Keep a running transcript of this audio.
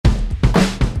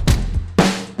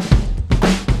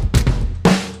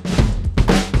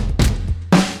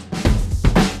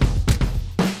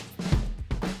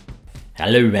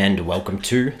Hello and welcome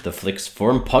to the Flicks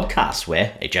Forum podcast,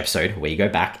 where each episode we go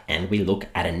back and we look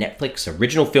at a Netflix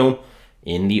original film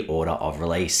in the order of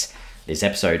release. This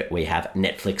episode we have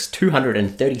Netflix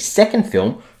 232nd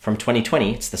film from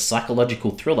 2020. It's the psychological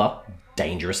thriller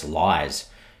Dangerous Lies.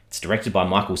 It's directed by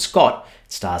Michael Scott.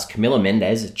 It stars Camila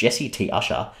Mendes, Jesse T.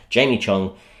 Usher, Jamie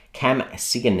Chung, Cam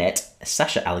Siganet,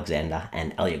 Sasha Alexander,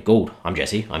 and Elliot Gould. I'm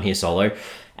Jesse. I'm here solo,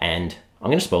 and I'm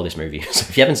going to spoil this movie. So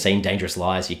if you haven't seen Dangerous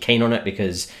Lies, you're keen on it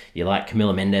because you like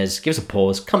Camila Mendes, give us a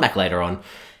pause, come back later on.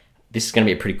 This is going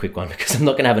to be a pretty quick one because I'm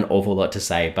not going to have an awful lot to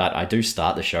say, but I do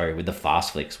start the show with the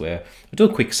Fast Flicks where I do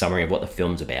a quick summary of what the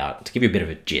film's about to give you a bit of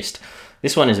a gist.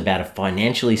 This one is about a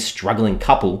financially struggling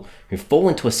couple who fall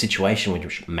into a situation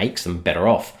which makes them better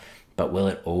off. But will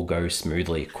it all go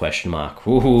smoothly? Question mark.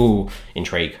 Ooh,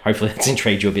 intrigue. Hopefully that's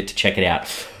intrigued you a bit to check it out.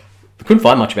 I couldn't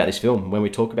find much about this film. When we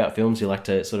talk about films, we like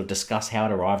to sort of discuss how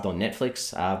it arrived on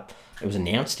Netflix. It was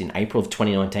announced in April of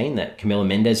 2019 that Camila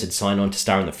Mendes had signed on to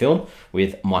star in the film,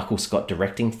 with Michael Scott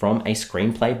directing from a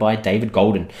screenplay by David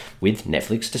Golden, with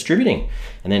Netflix distributing.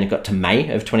 And then it got to May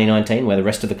of 2019 where the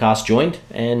rest of the cast joined,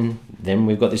 and then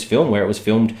we've got this film where it was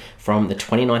filmed from the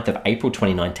 29th of April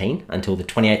 2019 until the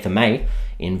 28th of May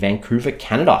in Vancouver,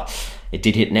 Canada. It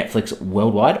did hit Netflix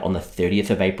worldwide on the 30th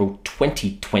of April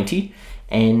 2020,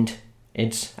 and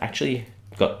it's actually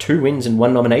got 2 wins and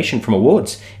 1 nomination from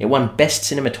awards. It won Best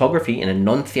Cinematography in a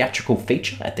non-theatrical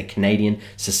feature at the Canadian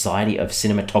Society of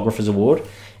Cinematographers Award,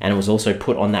 and it was also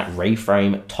put on that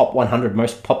Reframe Top 100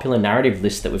 Most Popular Narrative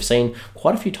list that we've seen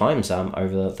quite a few times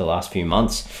over the last few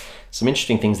months. Some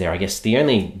interesting things there, I guess. The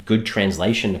only good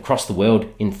translation across the world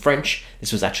in French,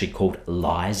 this was actually called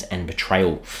Lies and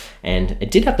Betrayal. And it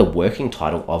did have the working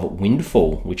title of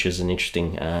Windfall, which is an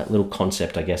interesting little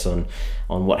concept, I guess, on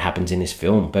what happens in this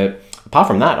film. But apart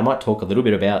from that, I might talk a little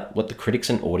bit about what the critics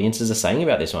and audiences are saying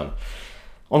about this one.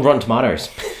 On Rotten Tomatoes,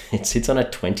 it sits on a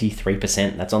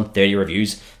 23%. That's on 30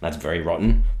 reviews. That's very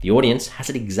rotten. The audience has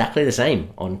it exactly the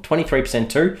same on 23%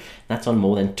 too. That's on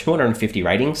more than 250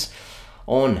 ratings.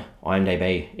 On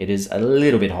IMDb, it is a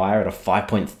little bit higher at a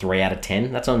 5.3 out of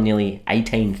 10. That's on nearly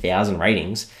 18,000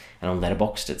 ratings. And on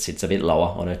Letterboxd, it sits a bit lower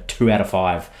on a 2 out of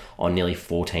 5 on nearly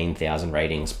 14,000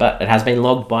 ratings. But it has been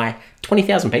logged by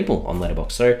 20,000 people on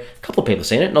Letterboxd. So a couple of people have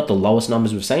seen it. Not the lowest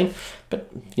numbers we've seen, but,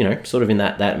 you know, sort of in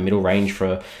that middle range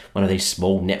for one of these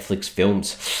small Netflix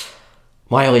films.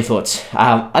 My early thoughts.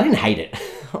 I didn't hate it.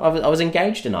 I was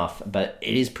engaged enough, but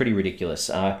it is pretty ridiculous.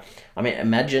 I mean,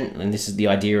 imagine, and this is the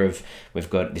idea of, we've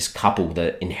got this couple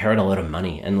that inherit a lot of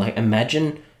money, and like,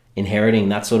 imagine inheriting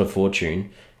that sort of fortune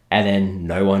and then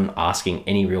no one asking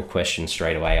any real questions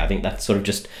straight away. I think that sort of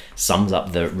just sums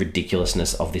up the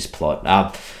ridiculousness of this plot.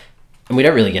 And we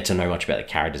don't really get to know much about the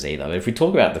characters either. But if we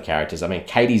talk about the characters, I mean,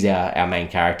 Katie's our main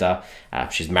character.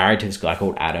 She's married to this guy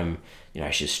called Adam. You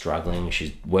know, she's struggling.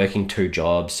 She's working 2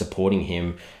 jobs, supporting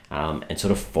him, and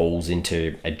sort of falls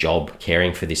into a job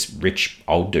caring for this rich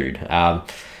old dude.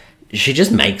 She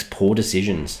just makes poor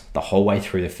decisions the whole way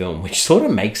through the film, which sort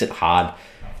of makes it hard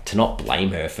to not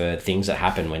blame her for things that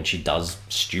happen when she does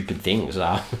stupid things.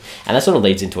 And that sort of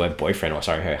leads into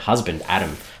her husband,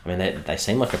 Adam. I mean, they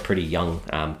seem like a pretty young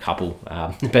couple.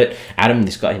 But Adam,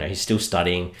 this guy, you know, he's still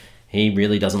studying. He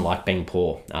really doesn't like being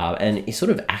poor. And he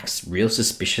sort of acts real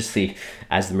suspiciously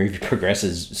as the movie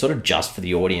progresses, sort of just for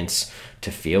the audience to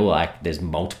feel like there's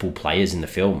multiple players in the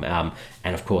film.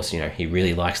 And of course, you know, he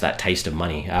really likes that taste of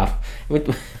money.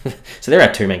 So there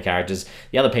are 2 main characters.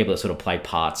 The other people that sort of play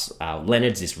parts,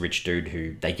 Leonard's this rich dude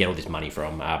who they get all this money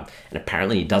from. And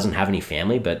apparently he doesn't have any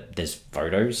family, but there's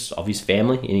photos of his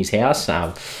family in his house.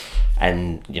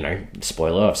 And, you know,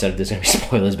 spoiler, I've said there's going to be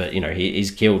spoilers, but, you know, he's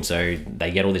killed, so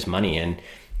they get all this money. And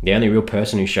the only real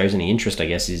person who shows any interest, I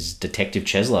guess, is Detective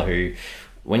Chesler, who,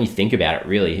 when you think about it,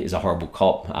 really is a horrible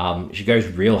cop. She goes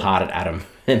real hard at Adam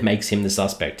and makes him the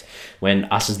suspect, when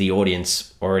us as the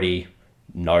audience already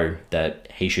know that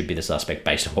he should be the suspect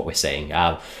based on what we're seeing.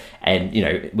 And, you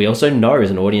know, we also know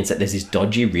as an audience that there's this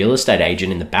dodgy real estate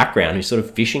agent in the background who's sort of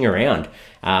fishing around.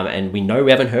 And we know we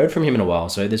haven't heard from him in a while.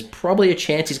 So there's probably a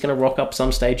chance he's going to rock up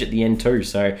some stage at the end too.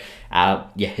 So,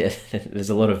 yeah, there's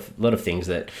a lot of things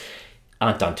that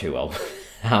aren't done too well.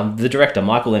 The director,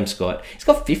 Michael M. Scott, he's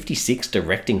got 56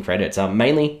 directing credits,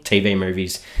 mainly TV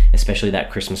movies, especially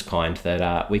that Christmas kind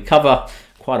that we cover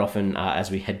quite often as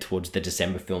we head towards the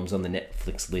December films on the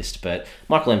Netflix list. But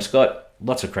Michael M. Scott,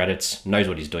 lots of credits, knows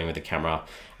what he's doing with the camera.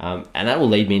 And that will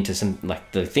lead me into some,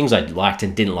 like, the things I liked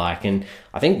and didn't like. And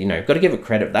I think, you know, got to give it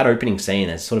credit. That opening scene,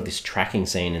 there's sort of this tracking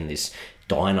scene in this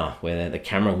diner where the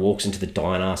camera walks into the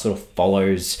diner, sort of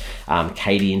follows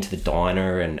Katie into the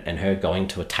diner and her going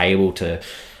to a table to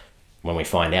when we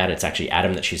find out it's actually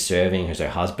Adam that she's serving, who's her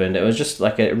husband. It was just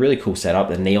like a really cool setup.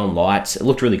 The neon lights, it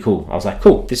looked really cool. I was like,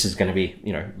 cool, this is going to be,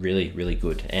 really, really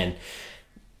good. And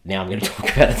now I'm going to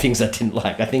talk about the things I didn't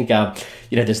like. I think,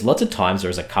 there's lots of times where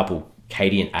as a couple,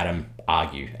 Katie and Adam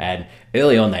argue. And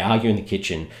early on, they argue in the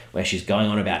kitchen where she's going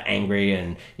on about angry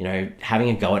and, having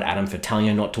a go at Adam for telling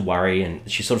her not to worry. And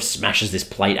she sort of smashes this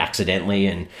plate accidentally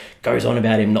and goes on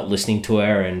about him not listening to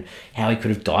her and how he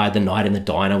could have died the night in the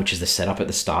diner, which is the setup at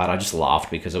the start. I just laughed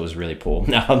because it was really poor.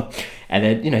 And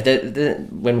then,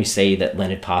 when we see that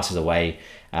Leonard passes away,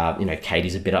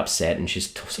 Katie's a bit upset and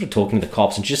she's sort of talking to the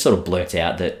cops and she just sort of blurts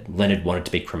out that Leonard wanted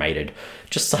to be cremated.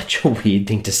 Just such a weird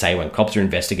thing to say when cops are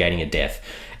investigating a death.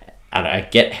 And I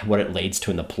get what it leads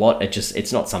to in the plot.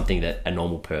 It's not something that a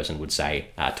normal person would say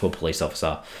to a police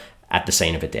officer at the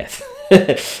scene of a death.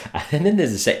 And then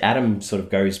there's Adam sort of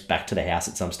goes back to the house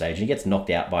at some stage and he gets knocked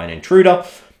out by an intruder.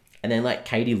 And then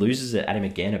Katie loses it at him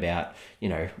again about,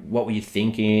 what were you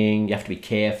thinking? You have to be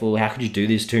careful. How could you do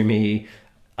this to me?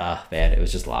 Man, it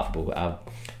was just laughable.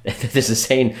 There's a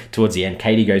scene towards the end.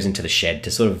 Katie goes into the shed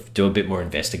to sort of do a bit more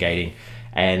investigating,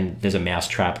 and there's a mouse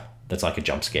trap that's like a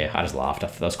jump scare. I just laughed. I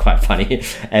thought that was quite funny.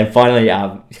 And finally,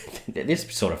 this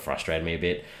sort of frustrated me a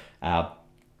bit.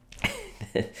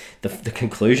 The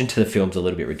conclusion to the film's a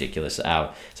little bit ridiculous.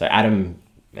 So Adam,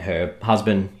 her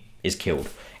husband, is killed,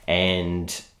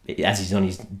 and as he's on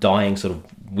his dying sort of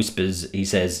whispers, he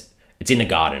says, it's in the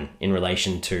garden in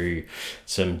relation to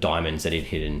some diamonds that he'd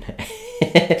hidden.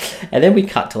 And then we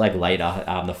cut to later,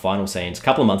 the final scenes, a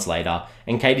couple of months later,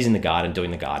 and Katie's in the garden doing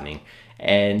the gardening.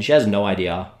 And she has no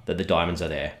idea that the diamonds are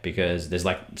there because there's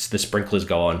the sprinklers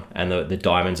go on and the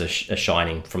diamonds are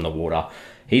shining from the water.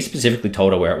 He specifically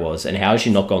told her where it was, and how has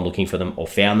she not gone looking for them or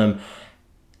found them?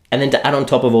 And then to add on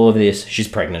top of all of this, she's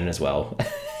pregnant as well.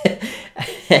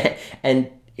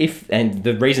 And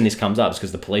the reason this comes up is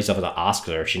because the police officer asks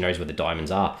her if she knows where the diamonds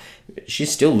are.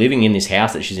 She's still living in this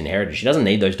house that she's inherited. She doesn't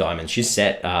need those diamonds. She's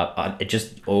set. It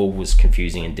just all was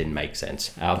confusing and didn't make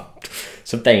sense.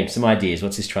 Some themes, some ideas.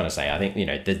 What's this trying to say? I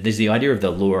think, there's the idea of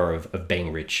the lure of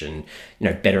being rich and,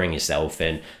 bettering yourself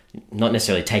and not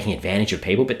necessarily taking advantage of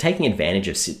people, but taking advantage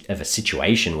of a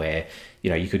situation where,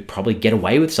 you could probably get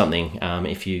away with something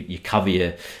if you cover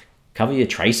your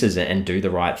traces and do the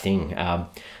right thing.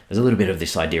 There's a little bit of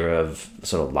this idea of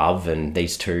sort of love and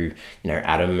these two,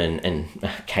 Adam and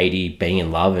Katie being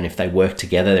in love, and if they work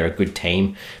together, they're a good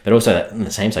team. But also on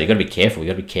the same side, you got to be careful. You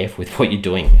got to be careful with what you're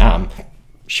doing.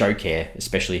 Show care,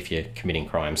 especially if you're committing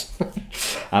crimes.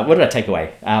 What did I take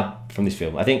away from this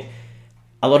film? I think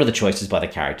a lot of the choices by the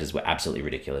characters were absolutely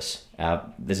ridiculous.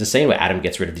 There's a scene where Adam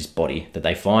gets rid of this body that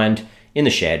they find in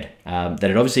the shed that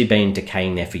had obviously been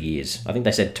decaying there for years. I think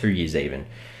they said 2 years even.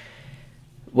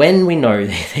 When we know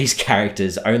that these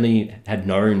characters only had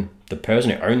known the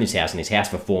person who owned this house and this house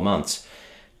for 4 months,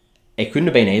 it couldn't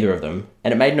have been either of them.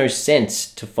 And it made no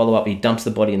sense to follow up. He dumps the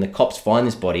body and the cops find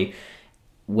this body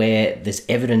where there's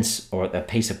evidence or a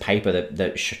piece of paper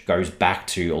that goes back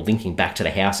to or linking back to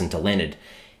the house and to Leonard,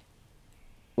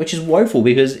 which is woeful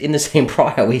because in the scene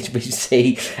prior, we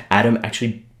see Adam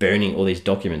actually burning all these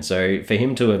documents. So for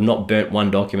him to have not burnt one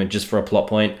document just for a plot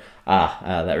point,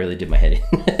 that really did my head in.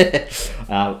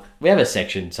 We have a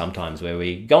section sometimes where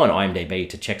we go on IMDb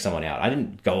to check someone out. I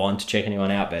didn't go on to check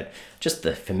anyone out, but just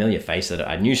the familiar face that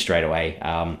I knew straight away.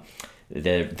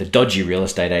 The dodgy real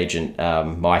estate agent,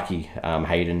 Mikey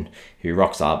Hayden, who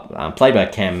rocks up, played by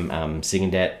Cam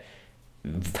Sigendet,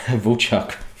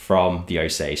 Vulchuk from the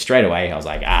OC. Straight away, I was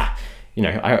like, I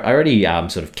already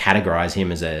sort of categorize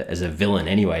him as a villain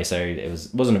anyway, so it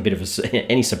wasn't a bit of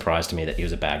any surprise to me that he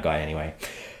was a bad guy anyway.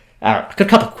 I've got a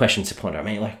couple of questions to ponder. I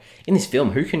mean, in this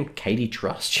film, who can Katie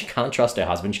trust? She can't trust her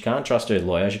husband. She can't trust her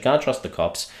lawyer. She can't trust the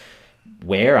cops.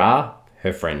 Where are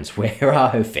her friends? Where are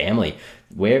her family?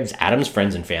 Where's Adam's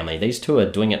friends and family? These two are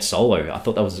doing it solo. I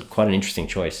thought that was quite an interesting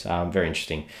choice. Very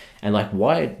interesting. And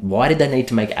why did they need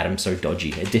to make Adam so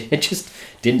dodgy? It just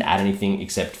didn't add anything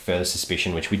except further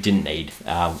suspicion, which we didn't need.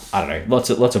 I don't know.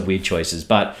 Lots of weird choices,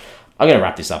 but I'm going to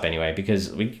wrap this up anyway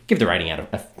because we give the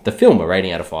film a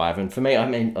rating out of 5. And for me, I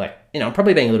mean, I'm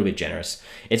probably being a little bit generous.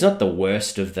 It's not the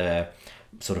worst of the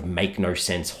sort of make no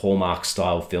sense Hallmark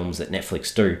style films that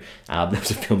Netflix do. There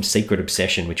was a film, Secret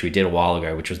Obsession, which we did a while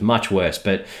ago, which was much worse,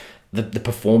 but the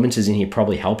performances in here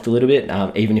probably helped a little bit.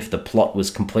 Even if the plot was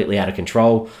completely out of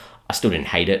control, I still didn't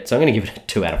hate it. So I'm going to give it a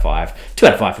 2 out of 5. 2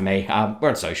 out of 5 for me. We're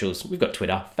on socials. We've got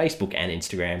Twitter, Facebook and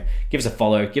Instagram. Give us a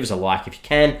follow. Give us a like if you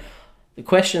can. the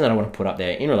question that I want to put up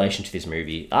there in relation to this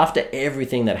movie, after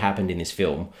everything that happened in this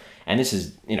film, and this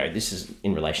is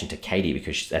in relation to Katie,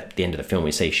 because at the end of the film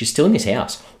we see she's still in this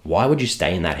house. Why would you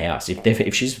stay in that house?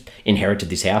 If she's inherited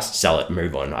this house, sell it,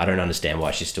 move on. I don't understand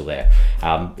why she's still there.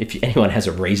 If anyone has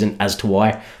a reason as to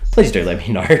why, please do let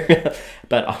me know.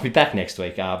 But I'll be back next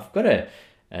week. I've got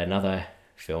another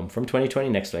film from 2020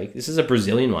 next week. This is a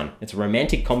Brazilian one. It's a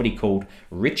romantic comedy called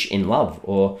Rich in Love,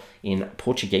 or in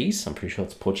Portuguese, I'm pretty sure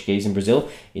it's Portuguese in Brazil,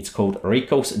 it's called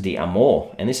Ricos de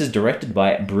Amor, and this is directed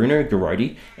by Bruno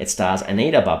Garodi. It stars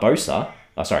Anita Barbosa.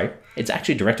 It's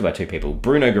actually directed by two people,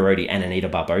 Bruno Garodi and Anita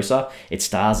Barbosa. It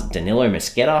stars Danilo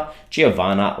Mosqueda,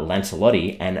 Giovanna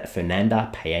Lancelotti, and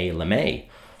Fernanda Paye-Lemay.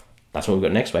 That's what we've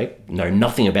got next week. Know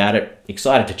nothing about it.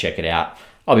 Excited to check it out.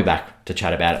 I'll be back to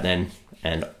chat about it then,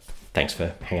 and thanks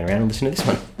for hanging around and listening to this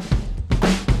one.